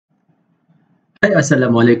Hi,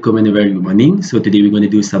 Assalamualaikum and a very good morning. So today we're going to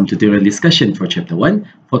do some tutorial discussion for chapter 1,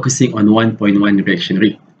 focusing on 1.1 reaction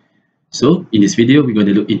rate. So in this video, we're going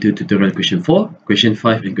to look into tutorial question 4, question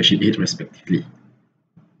 5 and question 8 respectively.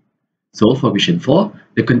 So for question 4,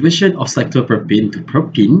 the conversion of cyclopropane to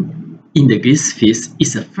propene in the gas phase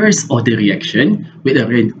is a first order reaction with a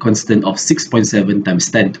rate constant of 6.7 times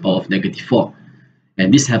 10 to the power of -4. And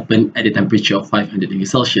this happened at a temperature of 500 degrees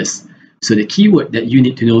Celsius. So the keyword that you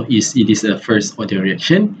need to know is it is a first order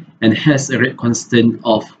reaction and has a rate constant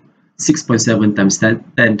of 6.7 times 10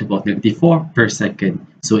 to the power of -4 per second.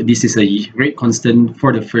 So this is a rate constant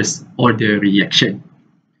for the first order reaction.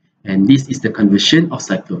 And this is the conversion of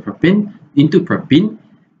cyclopropane into propene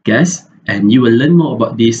gas, and you will learn more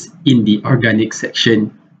about this in the organic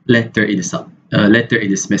section later in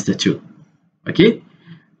the semester 2. Okay.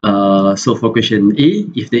 So for question A,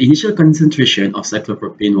 if the initial concentration of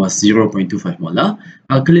cyclopropane was 0.25 molar,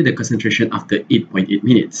 calculate the concentration after 8.8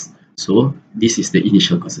 minutes. So this is the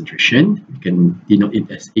initial concentration. You can denote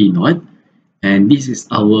it as A naught. And this is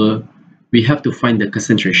we have to find the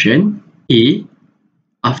concentration A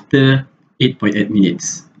after 8.8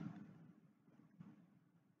 minutes.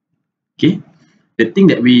 Okay. The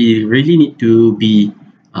thing that we really need to be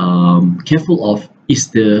careful of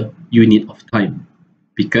is the unit of time,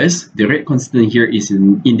 because the rate constant here is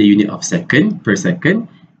in the unit of second per second,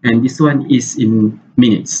 and this one is in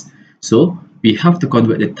minutes. So we have to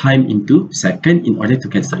convert the time into second in order to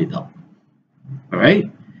cancel it out. Alright,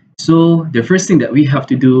 so the first thing that we have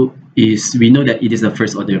to do is we know that it is a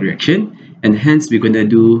first order reaction, and hence we're going to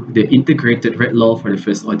do the integrated rate law for the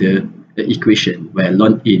first order equation, where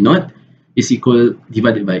ln A naught is equal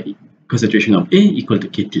divided by concentration of A equal to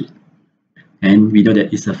KT. And we know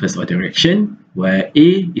that it's a first order reaction where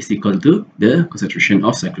A is equal to the concentration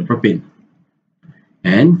of cyclopropane.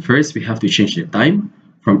 And first we have to change the time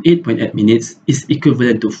from 8.8 minutes is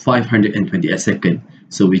equivalent to 528 seconds.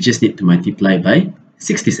 So we just need to multiply by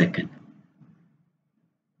 60 seconds.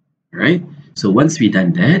 Alright, so once we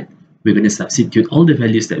done that, we're going to substitute all the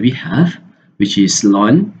values that we have, which is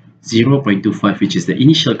ln 0.25, which is the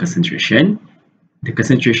initial concentration, the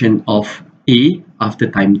concentration of A after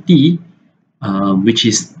time t, which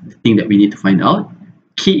is the thing that we need to find out.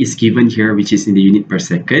 K is given here, which is in the unit per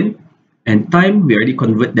second, and time we already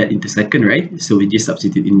convert that into second, right? So we just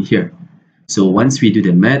substitute in here. So once we do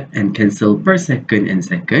the math and cancel per second and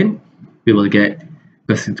second, we will get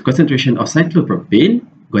the concentration of cyclopropane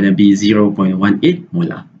going to be 0.18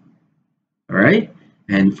 molar. Alright,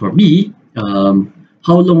 and for B,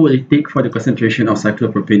 how long will it take for the concentration of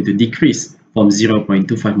cyclopropane to decrease from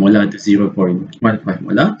 0.25 molar to 0.15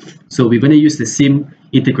 molar? So we're going to use the same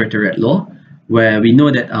integrated rate law, where we know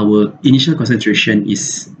that our initial concentration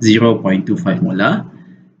is 0.25 molar,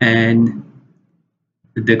 and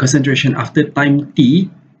the concentration after time t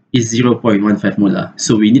is 0.15 molar.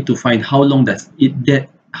 So we need to find how long does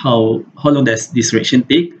this reaction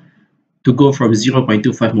take to go from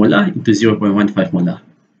 0.25 molar into 0.15 molar.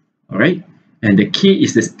 Alright, and the K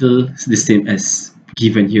is still the same as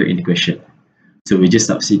given here in the question. So we just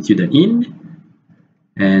substitute that in,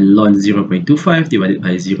 and ln 0.25 divided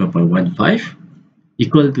by 0.15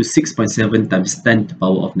 equal to 6.7 times 10 to the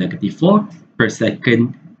power of -4 per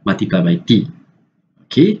second multiplied by t.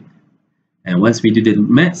 Okay, and once we do the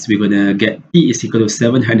maths, we're going to get t is equal to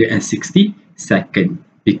 760 seconds,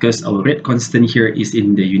 because our rate constant here is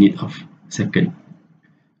in the unit of second.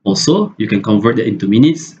 Also, you can convert that into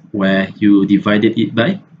minutes, where you divided it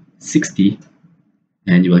by 60,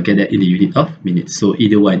 and you will get that in the unit of minutes. So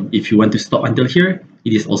either one, if you want to stop until here,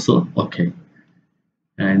 it is also okay.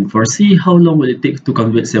 And for C, how long will it take to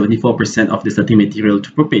convert 74% of the starting material to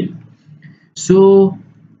propane? So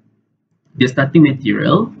the starting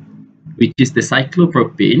material, which is the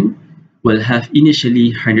cyclopropane, will have initially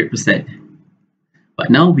 100%. But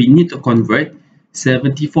now we need to convert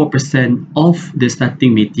 74% of the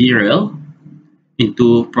starting material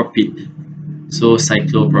into propene. So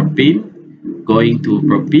cyclopropane going to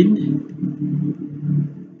propene.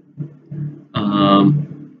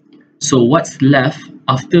 So what's left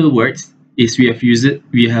afterwards is we have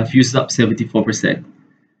used up 74%.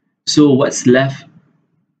 So what's left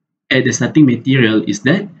at the starting material is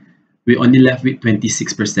that we only left with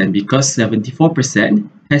 26%, because 74%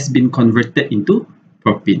 has been converted into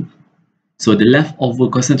propene. So the leftover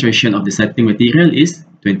concentration of the starting material is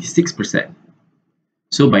 26%.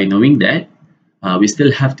 So by knowing that, we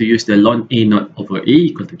still have to use the ln A naught over A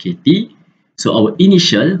equal to KT. So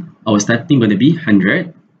our starting going to be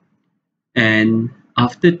 100, and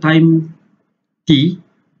after time T,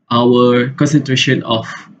 our concentration of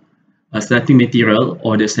starting material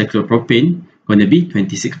or the cyclopropane going to be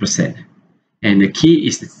 26%. and the K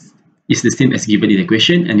is the same as given in the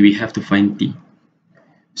equation, and we have to find T.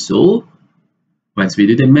 So once we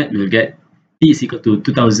do the math, we'll get T is equal to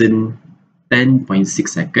 2010.6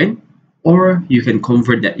 seconds, or you can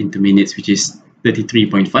convert that into minutes, which is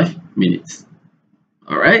 33.5 minutes.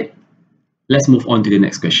 Alright, let's move on to the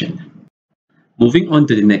next question. Moving on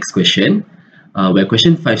to the next question, where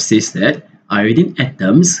question 5 says that iodine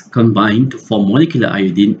atoms combine to form molecular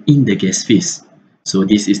iodine in the gas phase. So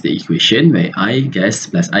this is the equation where I gas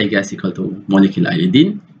plus I gas equal to molecular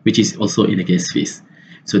iodine, which is also in the gas phase.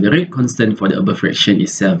 So the rate constant for the above reaction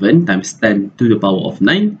is 7 times 10 to the power of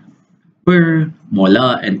 9 per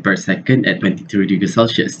molar and per second at 23 degrees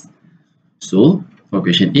Celsius. So for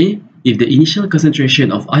question A, if the initial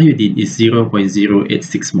concentration of iodine is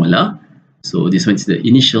 0.086 molar, so this one is the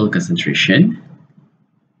initial concentration,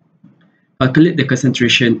 calculate the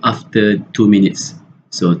concentration after 2 minutes.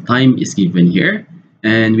 So time is given here,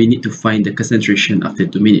 and we need to find the concentration after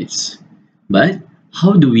 2 minutes. But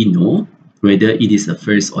how do we know whether it is a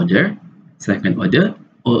first order, second order,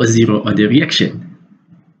 or a zero order reaction?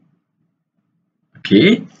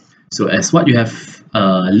 Okay, so as what you have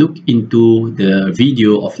looked into the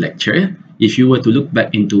video of lecture, if you were to look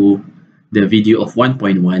back into the video of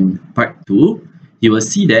 1.1 part 2, you will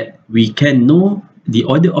see that we can know the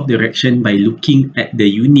order of the reaction by looking at the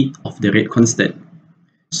unit of the rate constant.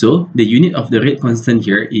 So the unit of the rate constant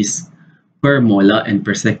here is per molar and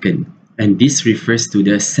per second, and this refers to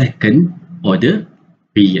the second order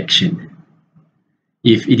reaction.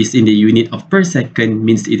 If it is in the unit of per second,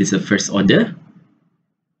 means it is a first order.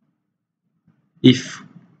 If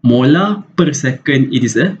molar per second, it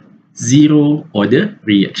is a zero order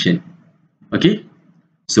reaction. Okay,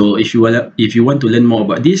 so if you want to learn more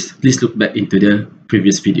about this, please look back into the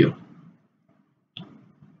previous video.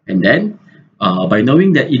 And then by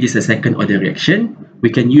knowing that it is a second order reaction, we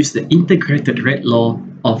can use the integrated rate law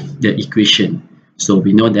of the equation. So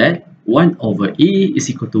we know that 1 over A is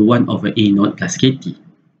equal to 1 over A naught plus KT.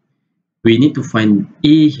 We need to find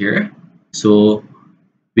A here, so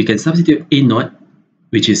we can substitute A naught,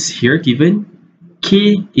 which is here given.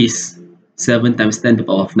 K is 7 times 10 to the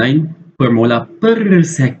power of 9 per molar per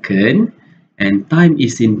second, and time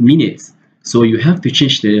is in minutes. So you have to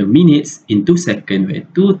change the minutes into seconds, where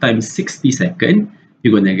 2 times 60 seconds,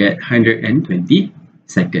 you're going to get 120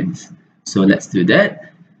 seconds. So let's do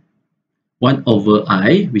that. 1 over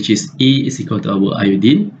I, which is A is equal to our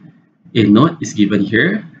iodine. A naught is given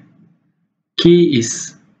here. K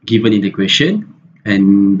is given in the equation.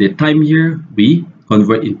 And the time here, we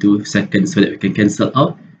convert into seconds so that we can cancel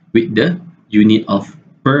out with the unit of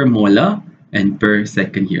per molar and per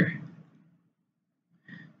second here.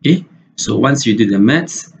 Okay, so once you do the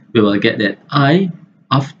maths, we will get that I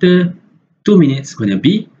after 2 minutes is going to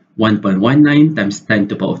be 1.19 times 10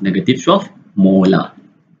 to the power of negative 12 molar.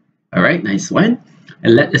 Alright, nice one.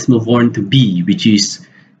 And let us move on to B, which is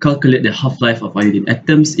calculate the half-life of iodine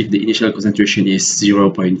atoms if the initial concentration is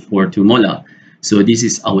 0.42 molar. So this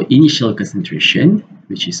is our initial concentration,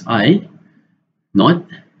 which is I naught.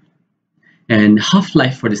 And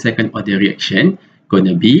half-life for the second order reaction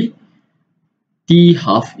gonna be T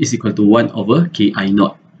half is equal to 1 over Ki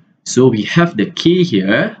naught. So we have the K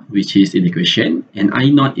here, which is in the equation, and I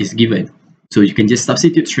naught is given. So you can just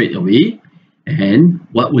substitute straight away. And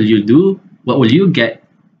what will you do? What will you get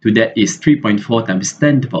to that is 3.4 times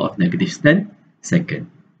 10 to the power of negative 10 second.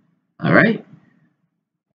 Alright.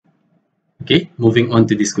 Okay, moving on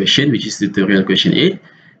to this question, which is tutorial question 8.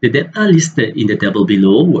 The data listed in the table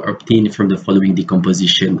below were obtained from the following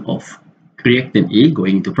decomposition of reactant A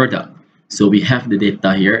going to product. So we have the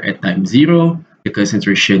data here at time 0, the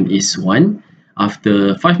concentration is 1.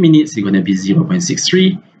 After 5 minutes, it's going to be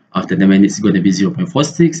 0.63. After 10 minutes, it's going to be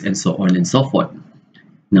 0.46, and so on and so forth.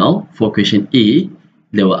 Now, for question A,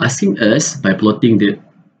 they were asking us by plotting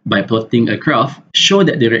a graph, show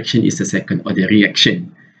that the reaction is a second order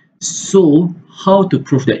reaction. So, how to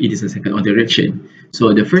prove that it is a second order reaction?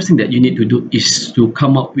 So, the first thing that you need to do is to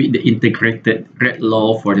come up with the integrated rate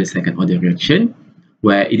law for the second order reaction,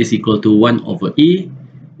 where it is equal to 1 over A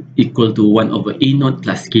equal to 1 over A naught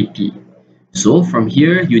plus KT. So from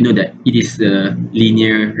here, you know that it is a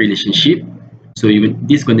linear relationship. So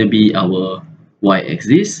this is going to be our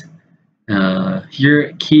y-axis.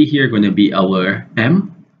 Here, K here going to be our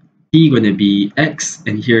M, T going to be X,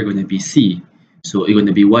 and here going to be C. So it's going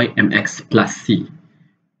to be y mx plus C.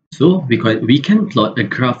 So we can plot a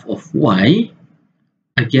graph of y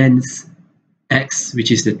against X,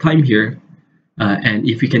 which is the time here. And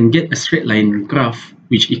if we can get a straight line graph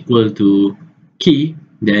which equal to K,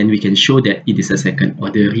 then we can show that it is a second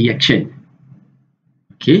order reaction.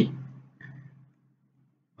 Okay.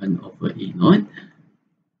 1 over A naught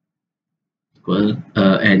equal,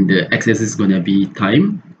 and the x-axis is going to be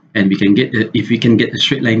time, and we can get if we can get a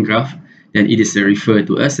straight line graph, then it is referred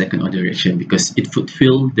to a second order reaction because it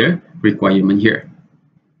fulfills the requirement here.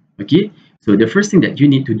 Okay, so the first thing that you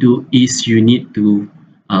need to do is you need to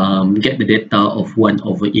get the data of 1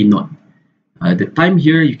 over A naught. The time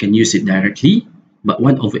here you can use it directly, but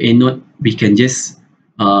 1 over A naught we can just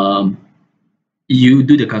you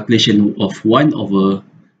do the calculation of 1 over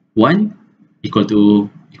 1 equal to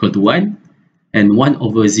 1, and 1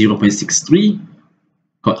 over 0.63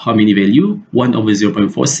 got how many value? 1 over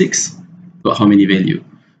 0.46 got how many value?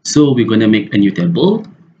 So we're going to make a new table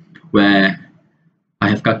where I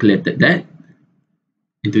have calculated that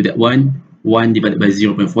into that 1 divided by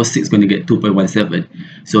 0.46 is going to get 2.17.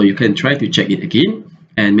 So you can try to check it again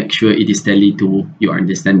and make sure it is tally to your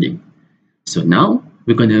understanding. So now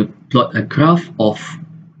we're going to plot a graph of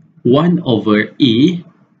 1 over A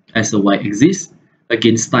as a y-axis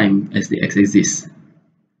against time as the x-axis.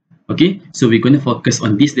 Okay, so we're going to focus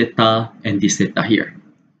on this data and this data here.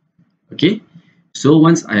 Okay, so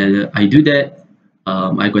once I do that,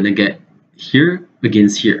 I'm going to get here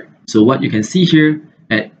against here. So what you can see here,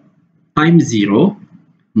 at time 0,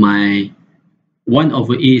 my 1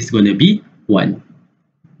 over A is going to be 1.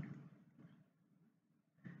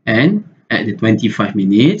 And at the 25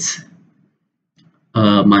 minutes,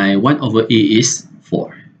 my 1 over A is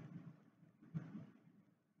 4.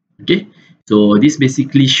 Okay, so this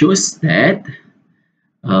basically shows that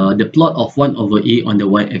the plot of 1 over A on the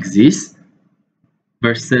y-axis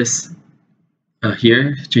versus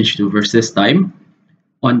here, change to versus time,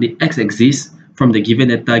 on the x-axis from the given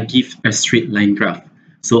data give a straight line graph.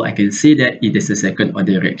 So I can say that it is a second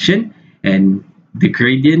order reaction and the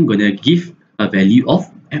gradient gonna give a value of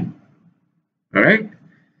m. Alright,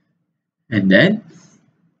 and then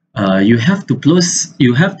you have to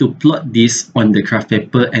plot this on the graph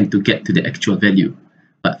paper and to get to the actual value.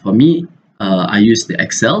 But for me, I use the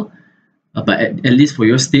Excel. But at least for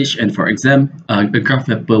your stage and for exam, the graph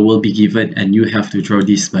paper will be given and you have to draw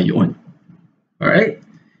this by your own. Alright,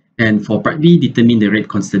 and for part B, determine the rate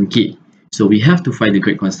constant K. So we have to find the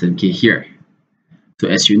grade constant K here. So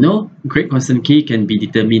as you know, grade constant K can be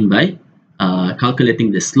determined by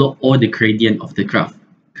calculating the slope or the gradient of the graph,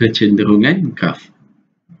 kecenderungan graph.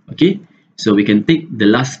 Okay, so we can take the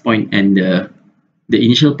last point and the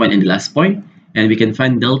initial point and the last point, and we can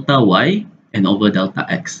find delta y and over delta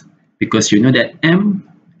x, because you know that m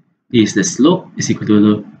is the slope is equal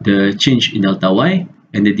to the change in delta y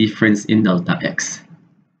and the difference in delta x.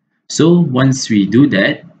 So once we do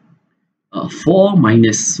that, 4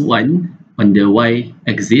 minus 1 on the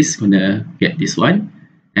y-axis gonna get this one,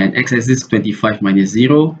 and x-axis 25 minus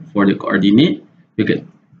 0 for the coordinate, we'll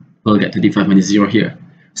get 25 minus 0 here.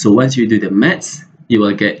 So once you do the maths, you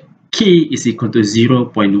will get K is equal to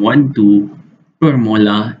 0.12 per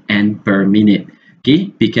molar and per minute. Okay,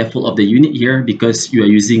 be careful of the unit here because you are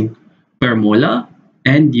using per molar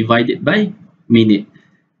and divided by minute.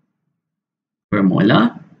 Per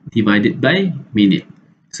molar divided by minute.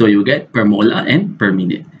 So you get per molar and per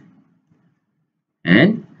minute.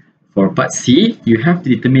 And for part C, you have to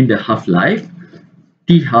determine the half-life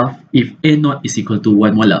T half if A naught is equal to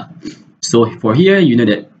 1 molar. So for here, you know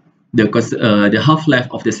that the half-life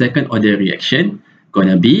of the second order reaction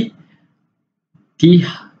gonna be T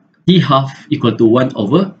half equal to 1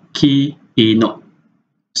 over K A naught.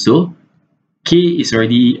 So K is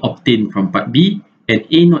already obtained from part B and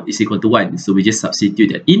A naught is equal to 1. So we just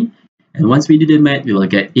substitute that in, and once we do the math, we will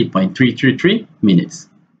get 8.333 minutes.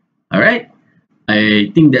 Alright,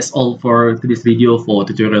 I think that's all for today's video for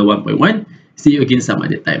tutorial 1.1. See you again some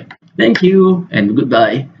other time. Thank you and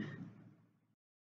goodbye.